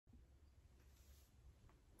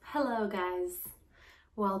Hello guys,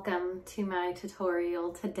 welcome to my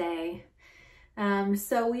tutorial today.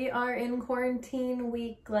 So we are in quarantine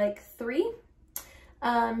week like 3.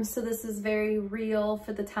 So this is very real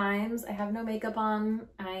for the times. I have no makeup on.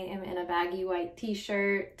 I am in a baggy white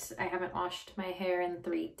t-shirt. I haven't washed my hair in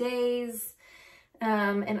 3 days.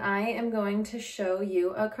 And I am going to show you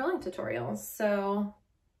a curling tutorial. So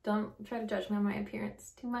don't try to judge me on my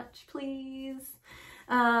appearance too much, please.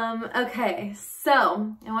 Okay,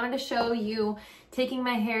 so I wanted to show you taking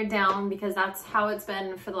my hair down because that's how it's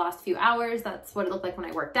been for the last few hours. That's what it looked like when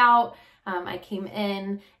I worked out. I came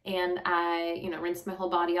in and I, rinsed my whole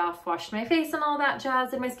body off, washed my face and all that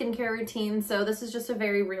jazz, did my skincare routine. So this is just a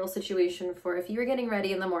very real situation for if you're getting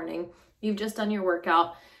ready in the morning, you've just done your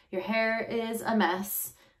workout, your hair is a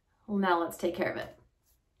mess. Well, now let's take care of it.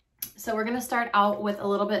 So we're gonna start out with a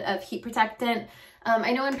little bit of heat protectant.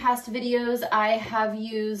 I know in past videos I have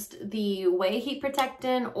used the Ouai heat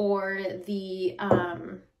protectant or the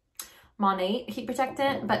Monat heat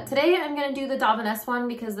protectant, but today I'm going to do the Davines one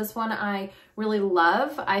because this one I really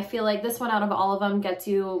love. I feel like this one out of all of them gets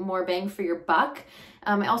you more bang for your buck.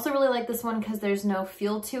 I also really like this one because there's no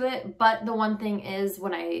feel to it, but the one thing is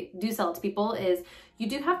when I do sell it to people is you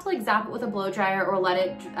do have to like zap it with a blow dryer or let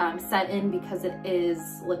it set in because it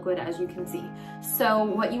is liquid, as you can see. So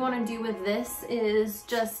what you want to do with this is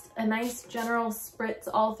just a nice general spritz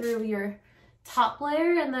all through your top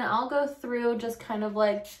layer, and then I'll go through just kind of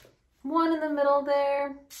like one in the middle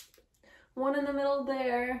there, one in the middle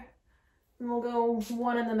there, and we'll go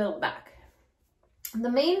one in the middle back. The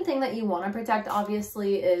main thing that you want to protect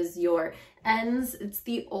obviously is your ends. It's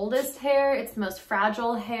the oldest hair, it's the most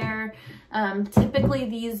fragile hair. Typically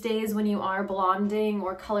these days when you are blonding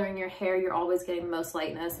or coloring your hair, you're always getting the most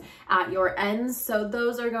lightness at your ends. So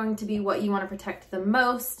those are going to be what you want to protect the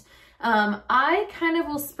most. I kind of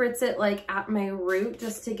will spritz it like at my root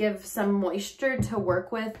just to give some moisture to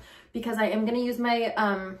work with because I am going to use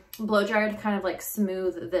my blow dryer to kind of like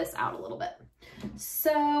smooth this out a little bit.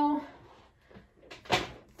 So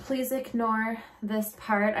please ignore this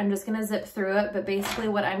part. I'm just going to zip through it, but basically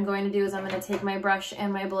what I'm going to do is I'm going to take my brush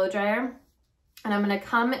and my blow dryer and I'm going to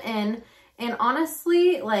come in, and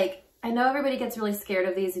honestly, like, I know everybody gets really scared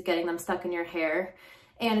of these, of getting them stuck in your hair.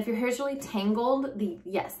 And if your hair is really tangled,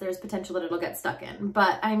 yes, there's potential that it'll get stuck in.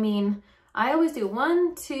 But I mean, I always do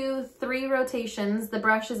 1, 2, 3 rotations. The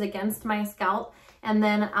brush is against my scalp, and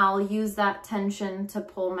then I'll use that tension to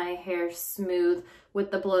pull my hair smooth with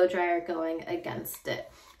the blow dryer going against it.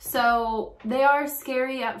 So they are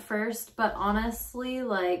scary at first, but honestly,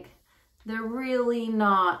 like, they're really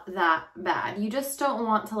not that bad. You just don't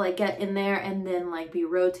want to like get in there and then like be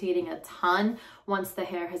rotating a ton once the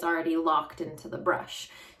hair has already locked into the brush.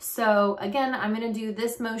 So again, I'm gonna do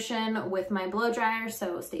this motion with my blow dryer,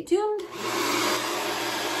 so stay tuned.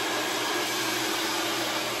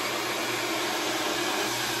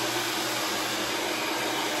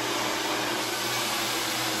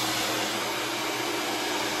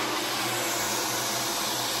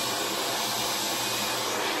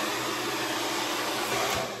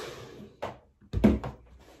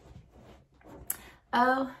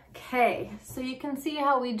 Okay, so you can see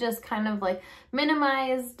how we just kind of like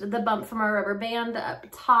minimized the bump from our rubber band up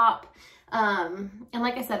top. And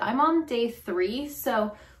like I said, I'm on day 3.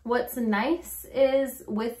 So what's nice is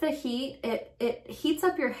with the heat, it heats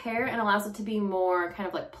up your hair and allows it to be more kind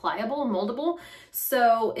of like pliable, moldable.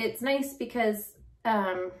 So it's nice because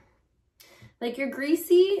like you're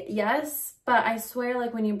greasy, yes, but I swear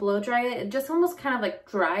like when you blow dry it, it just almost kind of like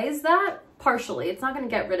dries that partially. It's not going to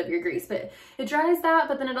get rid of your grease, but it dries that,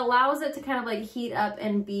 but then it allows it to kind of like heat up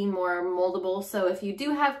and be more moldable. So if you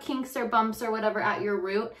do have kinks or bumps or whatever at your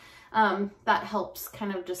root, that helps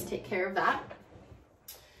kind of just take care of that.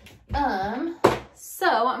 So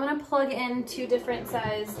I'm going to plug in 2 different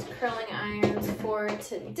sized curling irons for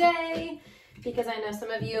today because I know some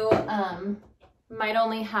of you might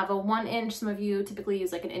only have a 1 inch. Some of you typically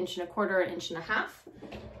use like 1 1/4 inches or 1 1/2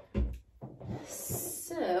 inches.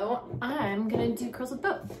 So I'm gonna do curls with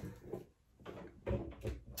both.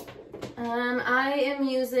 I am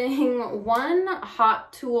using 1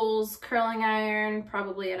 Hot Tools curling iron,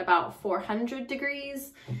 probably at about 400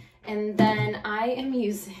 degrees. And then I am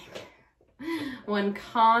using 1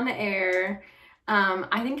 Conair.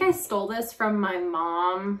 I think I stole this from my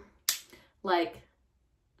mom like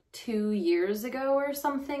 2 years ago or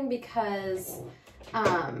something because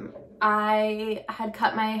I had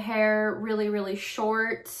cut my hair really, really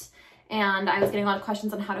short and I was getting a lot of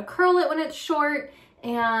questions on how to curl it when it's short.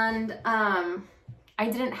 And I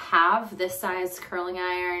didn't have this size curling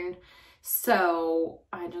iron So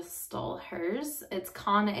I just stole hers. It's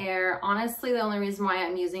Conair. Honestly, the only reason why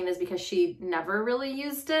I'm using it is because she never really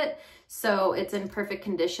used it. So it's in perfect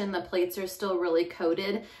condition. The plates are still really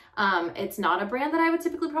coated. It's not a brand that I would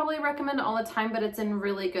typically probably recommend all the time, but it's in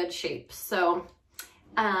really good shape. So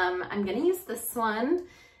I'm gonna use this one.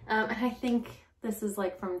 And I think this is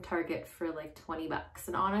like from Target for like 20 bucks.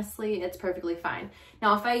 And honestly, it's perfectly fine.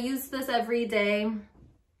 Now, if I use this every day,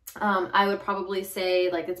 I would probably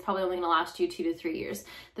say like it's probably only gonna last you 2 to 3 years.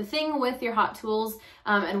 The thing with your Hot Tools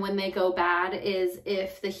and when they go bad is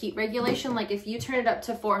if the heat regulation, like if you turn it up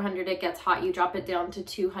to 400, it gets hot, you drop it down to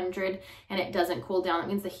 200 and it doesn't cool down, it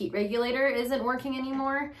means the heat regulator isn't working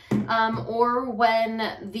anymore. Or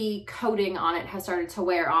when the coating on it has started to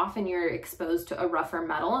wear off and you're exposed to a rougher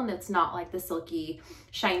metal and it's not like the silky,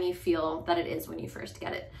 shiny feel that it is when you first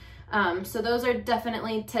get it. So those are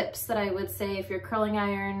definitely tips that I would say if your curling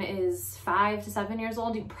iron is 5 to 7 years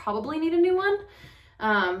old, you probably need a new one,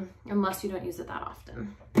 unless you don't use it that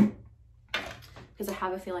often. Because I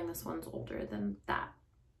have a feeling this one's older than that,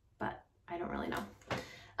 but I don't really know.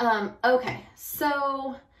 Okay,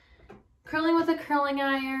 so curling with a curling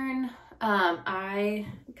iron, I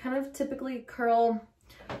kind of typically curl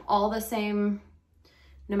all the same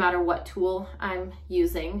no matter what tool I'm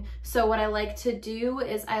using. So what I like to do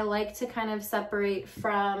is I like to kind of separate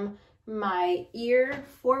from my ear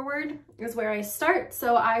forward is where I start.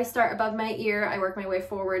 So I start above my ear, I work my way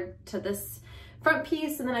forward to this front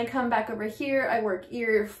piece, and then I come back over here, I work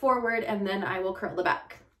ear forward, and then I will curl the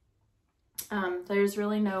back. There's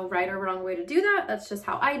really no right or wrong way to do that. That's just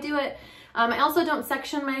how I do it. I also don't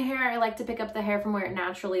section my hair. I like to pick up the hair from where it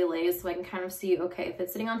naturally lays so I can kind of see, okay, if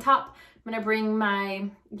it's sitting on top, I'm gonna bring my,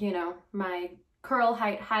 you know, my curl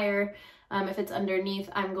height higher. If it's underneath,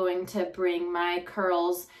 I'm going to bring my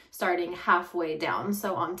curls starting halfway down.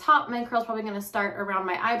 So on top, my curl's probably gonna start around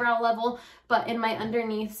my eyebrow level, but in my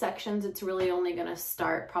underneath sections, it's really only gonna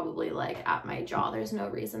start probably like at my jaw. There's no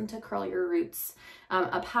reason to curl your roots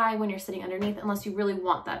up high when you're sitting underneath unless you really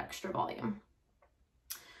want that extra volume.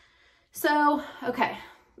 So, okay,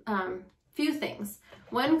 few things.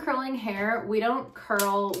 When curling hair, we don't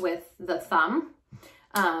curl with the thumb.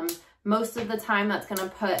 Most of the time that's gonna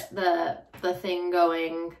put the thing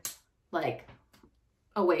going like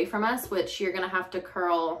away from us, which you're gonna have to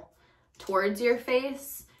curl towards your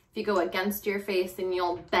face. If you go against your face, then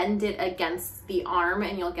you'll bend it against the arm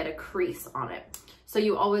and you'll get a crease on it. So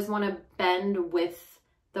you always wanna bend with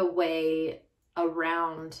the way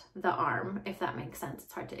around the arm, if that makes sense.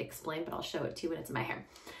 It's hard to explain, but I'll show it to you when it's in my hair.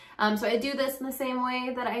 So I do this in the same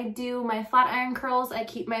way that I do my flat iron curls. I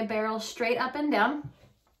keep my barrel straight up and down.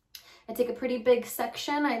 I take a pretty big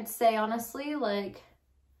section, I'd say honestly, like,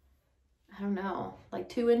 I don't know, like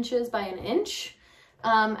 2 inches by 1 inch.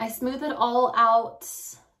 I smooth it all out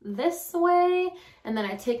this way, and then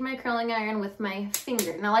I take my curling iron with my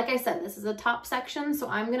finger. Now, like I said, this is a top section, so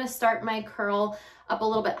I'm gonna start my curl up a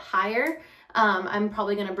little bit higher. I'm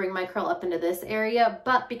probably gonna bring my curl up into this area,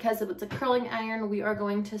 but because it's a curling iron, we are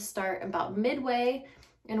going to start about midway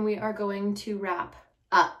and we are going to wrap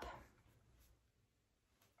up.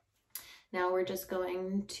 Now we're just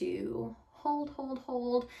going to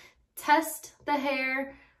hold, test the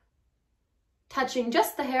hair, touching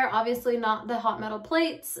just the hair, obviously not the hot metal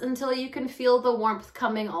plates, until you can feel the warmth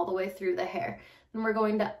coming all the way through the hair. Then we're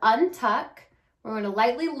going to untuck. We're going to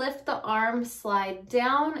lightly lift the arm, slide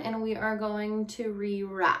down, and we are going to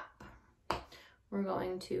re-wrap. We're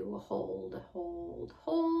going to hold.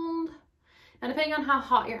 Now, depending on how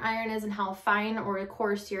hot your iron is and how fine or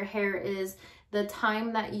coarse your hair is, the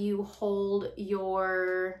time that you hold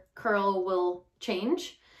your curl will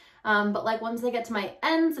change. But like once I get to my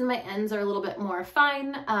ends and my ends are a little bit more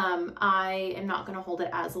fine, I am not going to hold it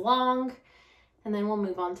as long. And then we'll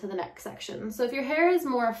move on to the next section. So if your hair is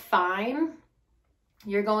more fine,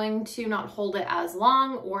 you're going to not hold it as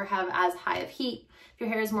long or have as high of heat. If your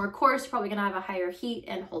hair is more coarse, you're probably gonna have a higher heat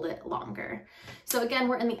and hold it longer. So again,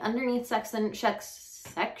 we're in the underneath section. So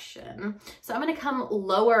I'm gonna come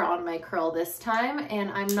lower on my curl this time, and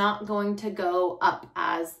I'm not going to go up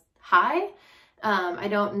as high. I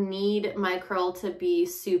don't need my curl to be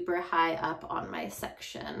super high up on my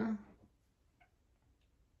section.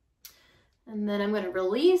 And then I'm going to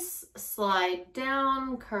release, slide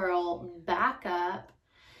down, curl back up.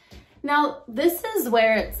 Now, this is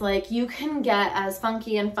where it's like you can get as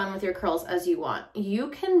funky and fun with your curls as you want. You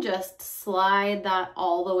can just slide that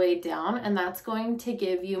all the way down, and that's going to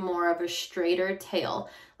give you more of a straighter tail.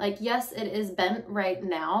 Like, yes, it is bent right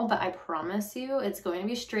now, but I promise you it's going to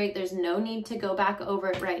be straight. There's no need to go back over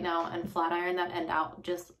it right now and flat iron that end out.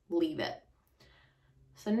 Just leave it.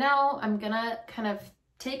 So now I'm gonna kind of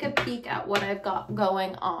take a peek at what I've got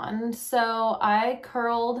going on. So I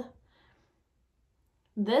curled,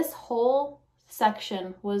 this whole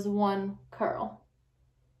section was one curl.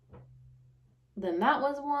 Then that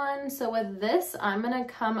was one. So with this, I'm gonna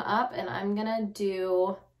come up and I'm gonna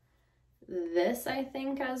do this, I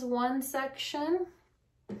think, as one section.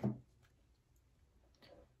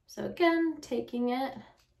 So again, taking it,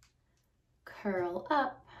 curl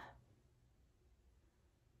up,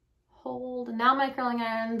 hold. Now my curling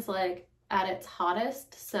iron's like at its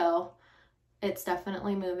hottest, so it's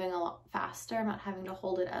definitely moving a lot faster. I'm not having to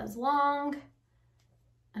hold it as long.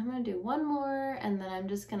 I'm gonna do one more and then I'm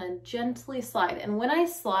just gonna gently slide. And when I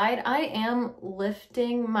slide, I am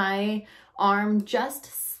lifting my arm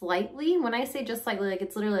just slightly. When I say just slightly, like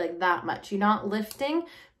it's literally like that much. You're not lifting,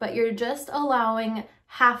 but you're just allowing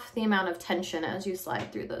half the amount of tension as you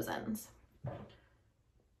slide through those ends.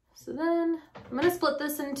 So then I'm gonna split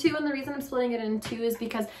this in two, and the reason I'm splitting it in two is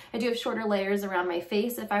because I do have shorter layers around my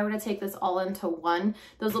face. If I were to take this all into one,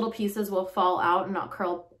 those little pieces will fall out and not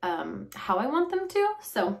curl how I want them to.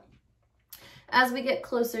 So as we get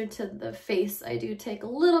closer to the face, I do take a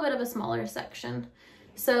little bit of a smaller section.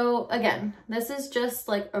 So again, this is just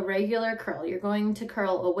like a regular curl. You're going to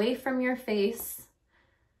curl away from your face.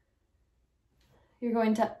 You're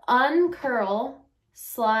going to uncurl,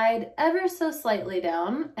 slide ever so slightly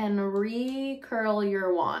down, and re-curl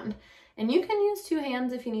your wand. And you can use two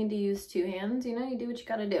hands if you need to use two hands. You know, you do what you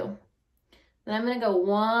gotta do. Then I'm gonna go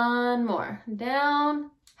one more.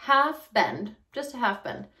 Down, half bend, just a half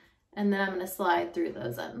bend. And then I'm gonna slide through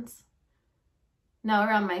those ends. Now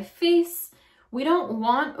around my face, we don't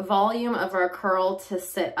want volume of our curl to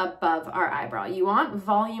sit above our eyebrow. You want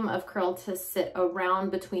volume of curl to sit around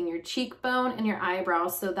between your cheekbone and your eyebrow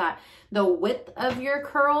so that the width of your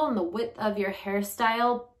curl and the width of your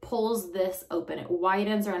hairstyle pulls this open. It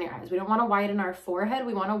widens around your eyes. We don't want to widen our forehead.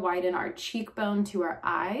 We want to widen our cheekbone to our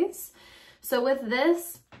eyes. So with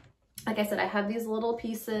this, like I said, I have these little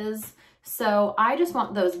pieces. So I just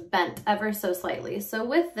want those bent ever so slightly. So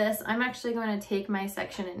with this, I'm actually going to take my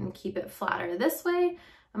section and keep it flatter this way.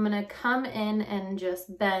 I'm going to come in and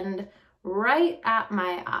just bend right at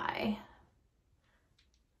my eye.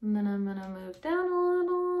 And then I'm going to move down a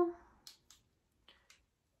little,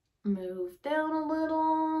 move down a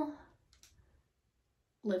little,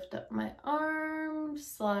 lift up my arm,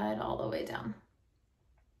 slide all the way down.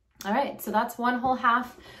 All right, so that's one whole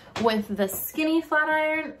half with the skinny flat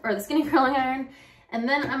iron or the skinny curling iron. And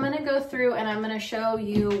then I'm gonna go through and I'm gonna show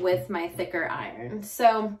you with my thicker iron.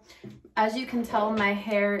 So as you can tell, my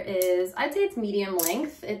hair is, I'd say it's medium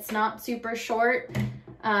length. It's not super short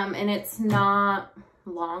and it's not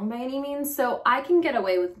long by any means. So I can get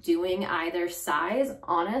away with doing either size,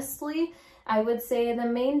 honestly. I would say the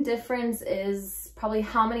main difference is probably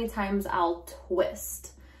how many times I'll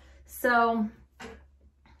twist. So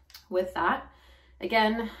with that,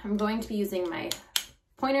 again, I'm going to be using my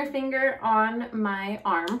pointer finger on my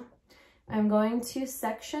arm. I'm going to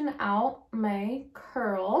section out my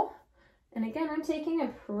curl. And again, I'm taking a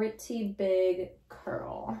pretty big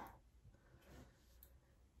curl.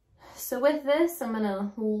 So with this, I'm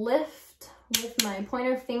gonna lift with my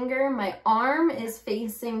pointer finger. My arm is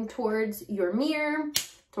facing towards your mirror,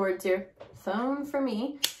 towards your phone for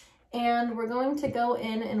me. And we're going to go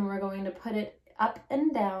in and we're going to put it up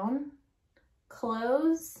and down,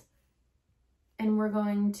 close, and we're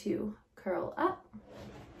going to curl up.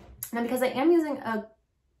 Now, because I am using a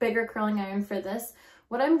bigger curling iron for this,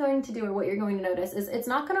 what I'm going to do, or what you're going to notice, is it's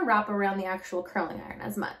not going to wrap around the actual curling iron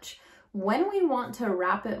as much. When we want to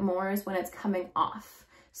wrap it more is when it's coming off.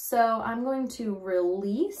 So I'm going to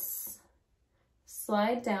release,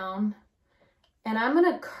 slide down, and I'm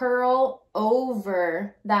going to curl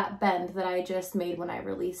over that bend that I just made when I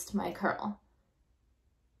released my curl.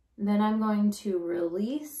 Then I'm going to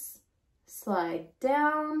release, slide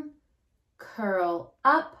down, curl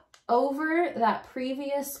up over that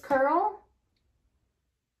previous curl.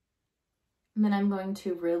 And then I'm going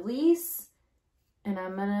to release, and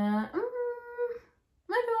I'm gonna do it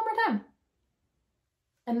one more time.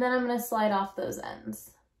 And then I'm gonna slide off those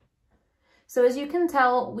ends. So as you can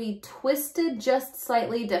tell, we twisted just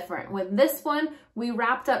slightly different. With this one, we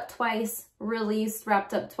wrapped up twice, released,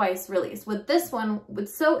 wrapped up twice, released. With this one,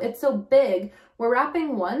 it's so big, we're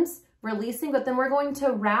wrapping once, releasing, but then we're going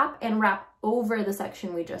to wrap and wrap over the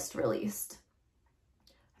section we just released.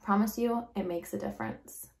 I promise you, it makes a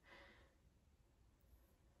difference.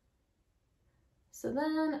 So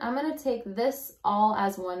then I'm gonna take this all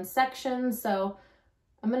as one section. So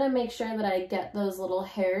I'm gonna make sure that I get those little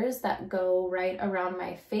hairs that go right around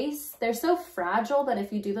my face. They're so fragile that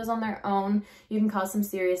if you do those on their own, you can cause some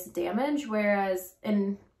serious damage, whereas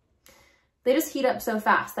they just heat up so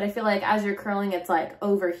fast that I feel like as you're curling, it's like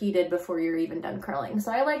overheated before you're even done curling.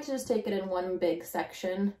 So I like to just take it in one big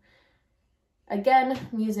section. Again,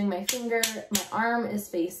 I'm using my finger, my arm is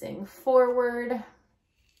facing forward.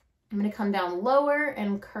 I'm gonna come down lower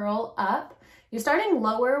and curl up. You're starting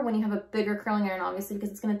lower when you have a bigger curling iron, obviously, because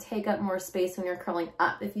it's gonna take up more space when you're curling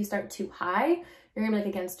up. If you start too high, you're gonna be like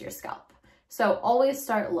against your scalp. So always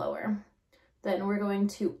start lower. Then we're going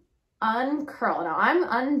to uncurl. Now I'm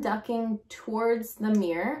unducking towards the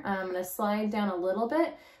mirror. I'm gonna slide down a little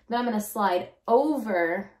bit, then I'm gonna slide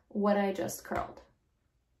over what I just curled.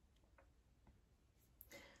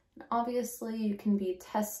 Obviously, you can be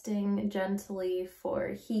testing gently for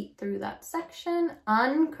heat through that section.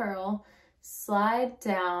 Uncurl, slide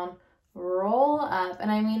down, roll up.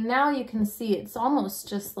 And I mean, now you can see it's almost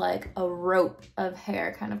just like a rope of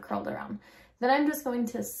hair kind of curled around. Then I'm just going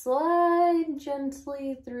to slide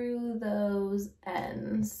gently through those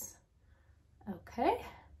ends. Okay.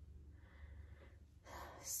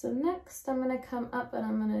 So next I'm going to come up and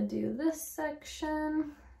I'm going to do this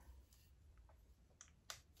section.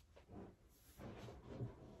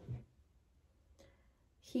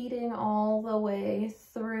 Heating all the way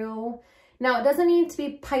through. Now it doesn't need to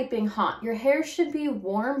be piping hot. Your hair should be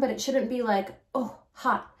warm, but it shouldn't be like, oh,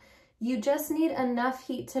 hot. You just need enough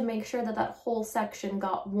heat to make sure that that whole section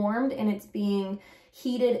got warmed and it's being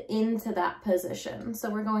heated into that position. So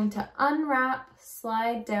we're going to unwrap,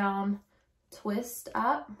 slide down, twist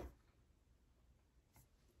up.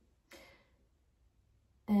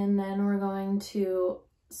 And then we're going to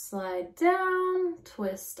slide down,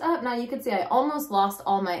 twist up. Now you can see I almost lost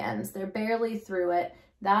all my ends. They're barely through it.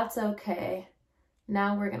 That's okay.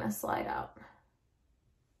 Now we're gonna slide out.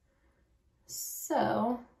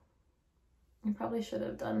 So I probably should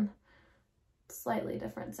have done slightly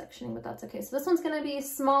different sectioning, but that's okay. So this one's gonna be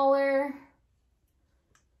smaller.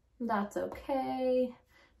 That's okay.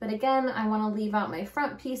 But again, I want to leave out my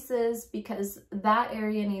front pieces because that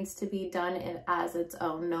area needs to be done as its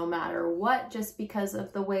own no matter what, just because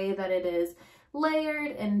of the way that it is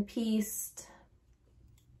layered and pieced.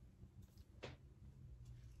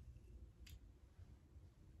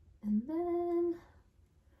 And then,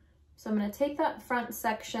 so I'm going to take that front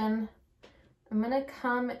section, I'm going to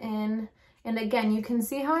come in, and again, you can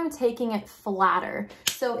see how I'm taking it flatter.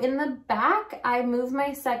 So in the back, I move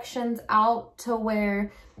my sections out to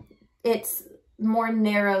where it's more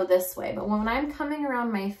narrow this way. But when I'm coming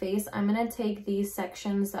around my face, I'm going to take these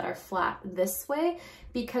sections that are flat this way,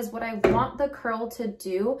 because what I want the curl to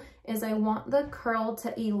do is I want the curl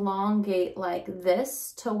to elongate like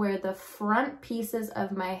this to where the front pieces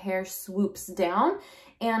of my hair swoops down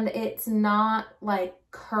and it's not like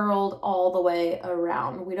curled all the way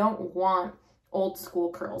around. We don't want old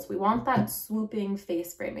school curls. We want that swooping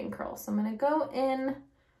face framing curl. So I'm going to go in.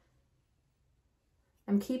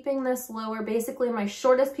 I'm keeping this lower. Basically, my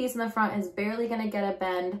shortest piece in the front is barely going to get a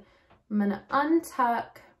bend. I'm going to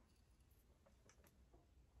untuck.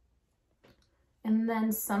 And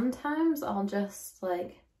then sometimes I'll just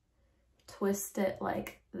like twist it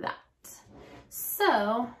like that.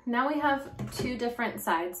 So now we have two different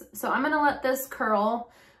sides. So I'm going to let this curl.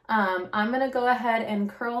 I'm going to go ahead and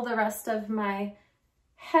curl the rest of my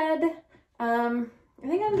head. I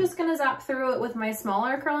think I'm just going to zap through it with my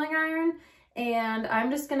smaller curling iron. And I'm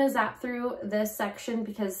just going to zap through this section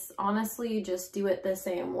because honestly, you just do it the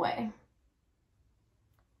same way.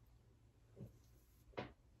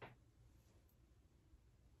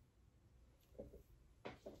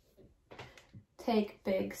 Take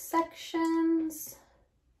big sections.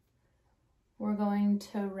 We're going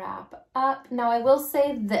to wrap up. Now I will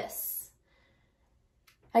say this.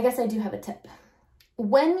 I guess I do have a tip.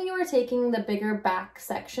 When you are taking the bigger back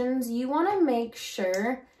sections, you want to make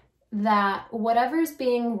sure that whatever's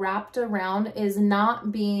being wrapped around is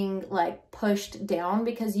not being like pushed down,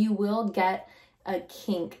 because you will get a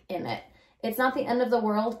kink in it. It's not the end of the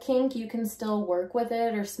world kink. You can still work with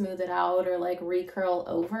it or smooth it out or like recurl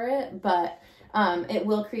over it, but it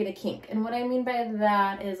will create a kink. And what I mean by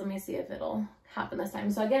that is, let me see if it'll happen this time.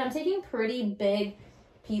 So again, I'm taking pretty big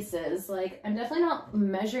pieces. Like I'm definitely not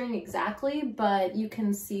measuring exactly, but you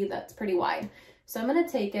can see that's pretty wide. So I'm going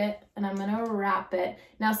to take it and I'm going to wrap it.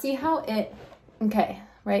 Now see how it, okay,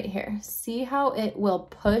 right here. See how it will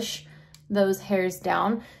push those hairs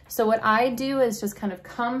down. So what I do is just kind of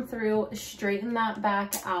come through, straighten that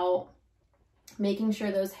back out, making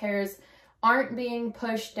sure those hairs aren't being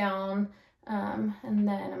pushed down. And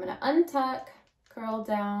then I'm going to untuck, curl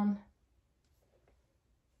down,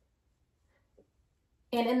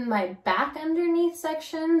 And in my back underneath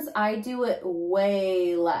sections, I do it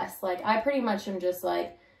way less. Like I pretty much am just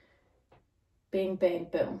like bing, bang,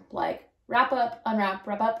 boom, like wrap up,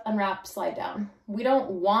 unwrap, slide down. We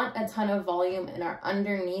don't want a ton of volume in our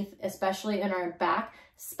underneath, especially in our back,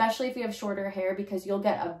 especially if you have shorter hair, because you'll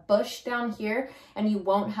get a bush down here and you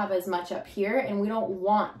won't have as much up here. And we don't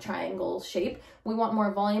want triangle shape. We want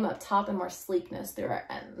more volume up top and more sleekness through our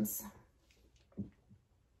ends.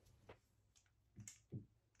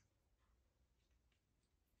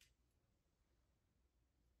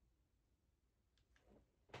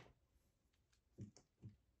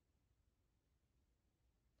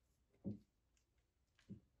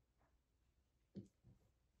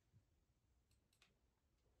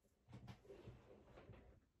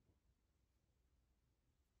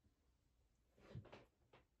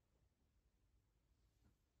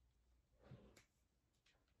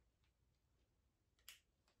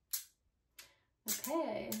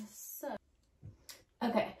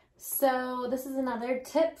 Okay, so this is another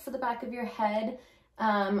tip for the back of your head.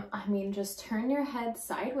 I mean, just turn your head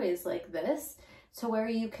sideways like this to where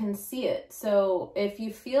you can see it. So if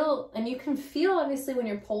you feel, and you can feel obviously when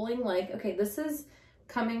you're pulling, like, okay, this is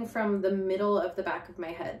coming from the middle of the back of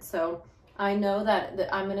my head. So I know that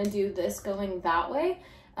I'm gonna do this going that way.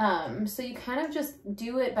 So you kind of just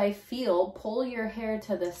do it by feel, pull your hair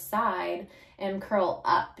to the side and curl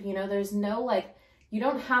up. You know, there's no like, you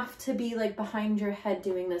don't have to be like behind your head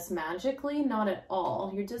doing this magically, not at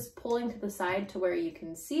all. You're just pulling to the side to where you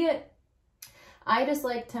can see it. I just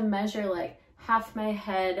like to measure like half my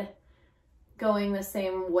head going the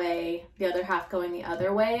same way, the other half going the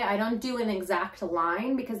other way. I don't do an exact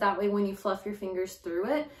line because that way when you fluff your fingers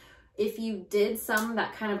through it, if you did some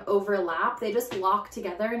that kind of overlap, they just lock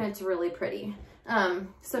together and it's really pretty.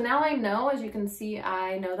 So now I know, as you can see,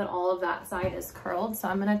 I know that all of that side is curled. So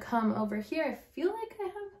I'm gonna come over here. I feel like I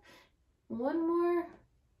have one more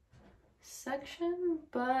section,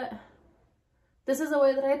 but this is the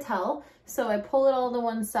way that I tell. So I pull it all to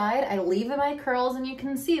one side, I leave in my curls, and you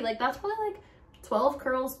can see like that's probably like 12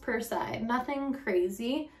 curls per side, nothing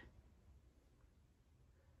crazy.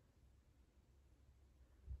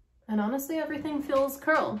 And honestly, everything feels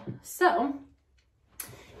curled. So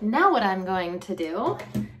now what I'm going to do,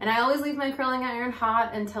 and I always leave my curling iron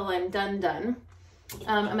hot until I'm done.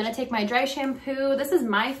 I'm gonna take my dry shampoo. This is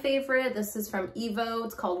my favorite. This is from Evo.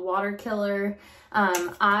 It's called Water Killer.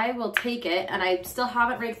 I will take it, and I still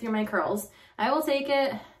haven't raked through my curls. I will take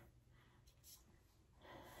it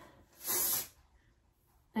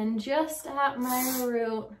and just at my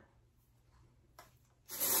root,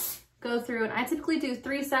 go through, and I typically do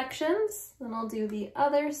 3 sections. Then I'll do the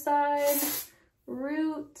other side,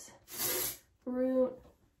 root, root,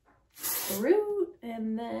 root,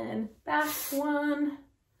 and then back 1,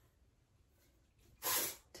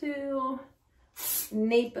 2,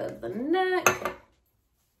 nape of the neck,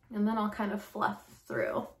 and then I'll kind of fluff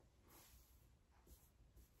through.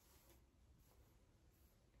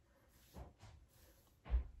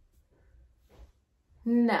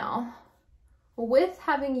 Now, with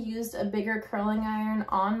having used a bigger curling iron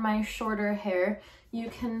on my shorter hair, you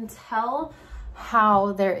can tell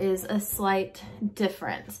how there is a slight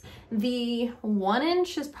difference. The 1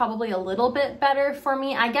 inch is probably a little bit better for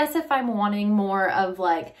me, I guess, if I'm wanting more of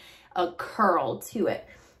like a curl to it.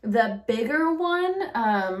 The bigger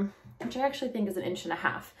one, which I actually think is 1.5 inches,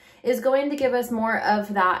 is going to give us more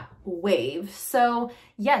of that wave. So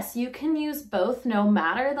yes, you can use both no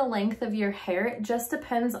matter the length of your hair. It just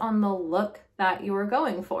depends on the look that you're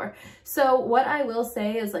going for. So what I will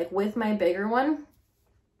say is, like, with my bigger one,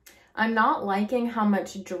 I'm not liking how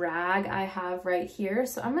much drag I have right here.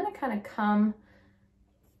 So I'm gonna kind of come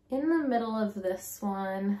in the middle of this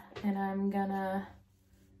one, and I'm gonna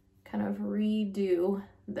kind of redo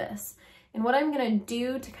this. And what I'm gonna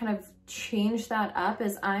do to kind of change that up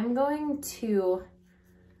is I'm going to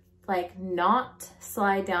like not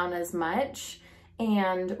slide down as much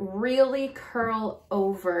and really curl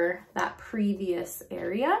over that previous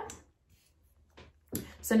area.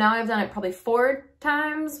 So now I've done it probably 4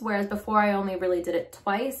 times, whereas before I only really did it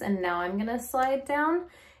twice, and now I'm gonna slide down.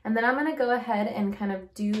 And then I'm gonna go ahead and kind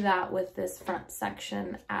of do that with this front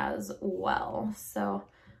section as well. So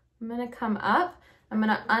I'm gonna come up, I'm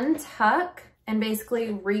gonna untuck and basically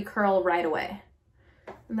recurl right away.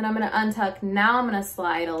 And then I'm gonna untuck, now I'm gonna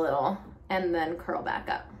slide a little and then curl back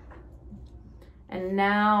up. And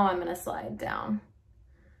now I'm gonna slide down.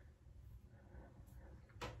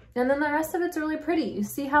 And then the rest of it's really pretty. You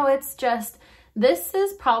see how it's just, this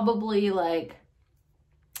is probably like,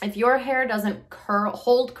 if your hair doesn't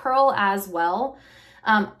hold curl as well,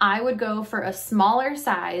 I would go for a smaller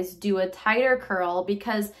size, do a tighter curl,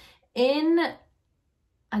 because in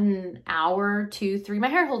an hour, 2, 3, my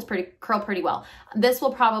hair holds curl pretty well. This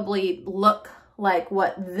will probably look like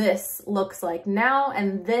what this looks like now,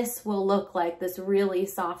 and this will look like this really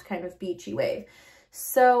soft kind of beachy wave.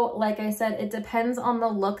 So like I said, it depends on the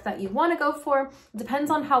look that you want to go for. It depends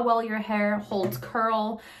on how well your hair holds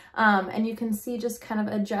curl. And you can see just kind of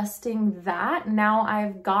adjusting that. Now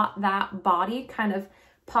I've got that body kind of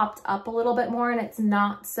popped up a little bit more, and it's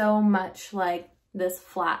not so much like this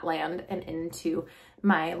flat land and into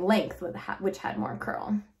my length, which had more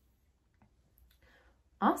curl.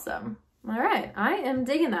 Awesome. All right, I am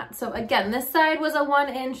digging that. So again, this side was a 1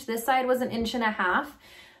 inch, this side was 1.5 inches.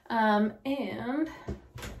 And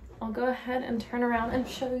I'll go ahead and turn around and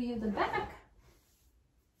show you the back.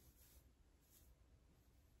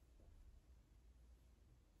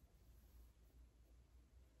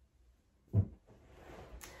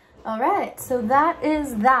 All right, so that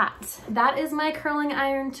is that. That is my curling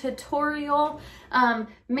iron tutorial.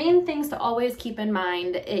 Main things to always keep in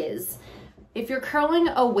mind is if you're curling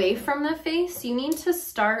away from the face, you need to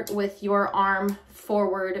start with your arm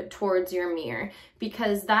forward towards your mirror,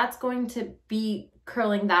 because that's going to be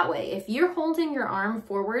curling that way. If you're holding your arm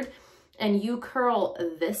forward and you curl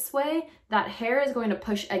this way, that hair is going to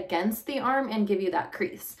push against the arm and give you that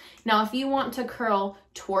crease. Now, if you want to curl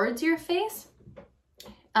towards your face,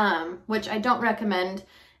 which I don't recommend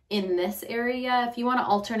in this area, if you want to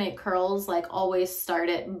alternate curls, like always start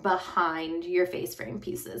it behind your face frame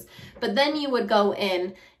pieces. But then you would go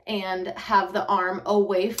in and have the arm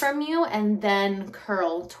away from you and then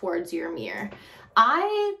curl towards your mirror.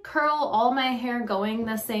 I curl all my hair going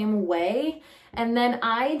the same way, and then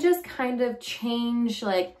I just kind of change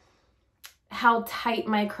like how tight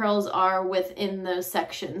my curls are within those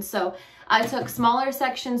sections. So I took smaller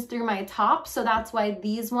sections through my top, so that's why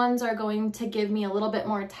these ones are going to give me a little bit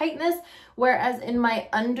more tightness, whereas in my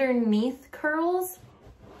underneath curls,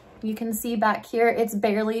 you can see back here, it's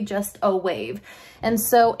barely just a wave. And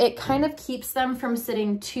so it kind of keeps them from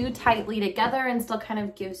sitting too tightly together and still kind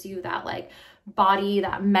of gives you that like body,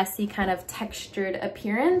 that messy kind of textured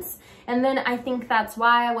appearance. And then I think that's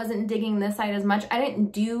why I wasn't digging this side as much. I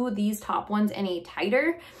didn't do these top ones any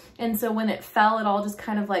tighter. And so when it fell, it all just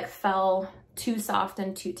kind of like fell too soft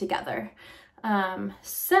and too together.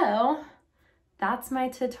 So that's my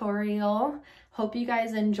tutorial. Hope you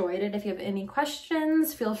guys enjoyed it. If you have any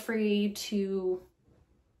questions, feel free to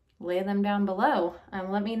lay them down below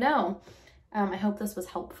and let me know. I hope this was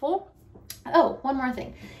helpful. Oh, one more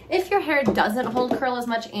thing. If your hair doesn't hold curl as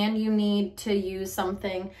much and you need to use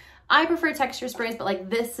something, I prefer texture sprays, but like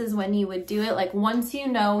this is when you would do it. Like once you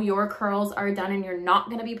know your curls are done and you're not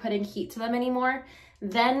going to be putting heat to them anymore,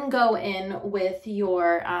 then go in with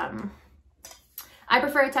your, I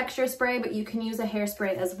prefer a texture spray, but you can use a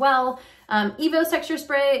hairspray as well. Evo's texture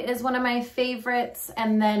spray is one of my favorites.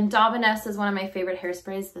 And then Davines is one of my favorite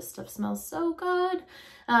hairsprays. This stuff smells so good.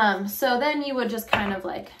 So then you would just kind of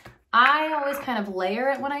like, I always kind of layer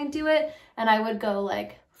it when I do it. And I would go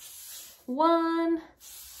like 1,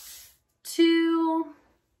 2,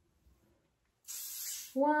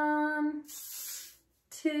 1,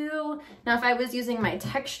 2. Now, if I was using my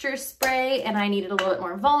texture spray and I needed a little bit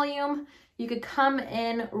more volume, you could come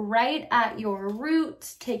in right at your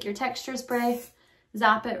root, take your texture spray,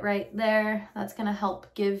 zap it right there. That's gonna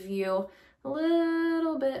help give you a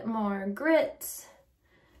little bit more grit.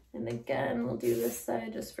 And again, we'll do this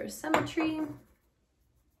side just for symmetry.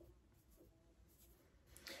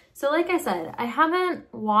 So like I said, I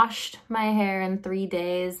haven't washed my hair in 3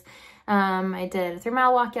 days. I did a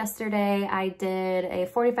 3-mile walk yesterday. I did a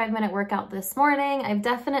 45-minute workout this morning. I've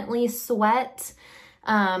definitely sweat,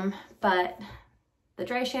 but the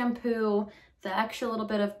dry shampoo, the extra little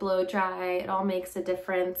bit of blow dry, it all makes a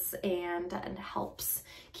difference and helps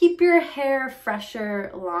keep your hair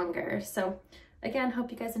fresher longer. So again,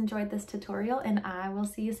 hope you guys enjoyed this tutorial and I will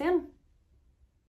see you soon.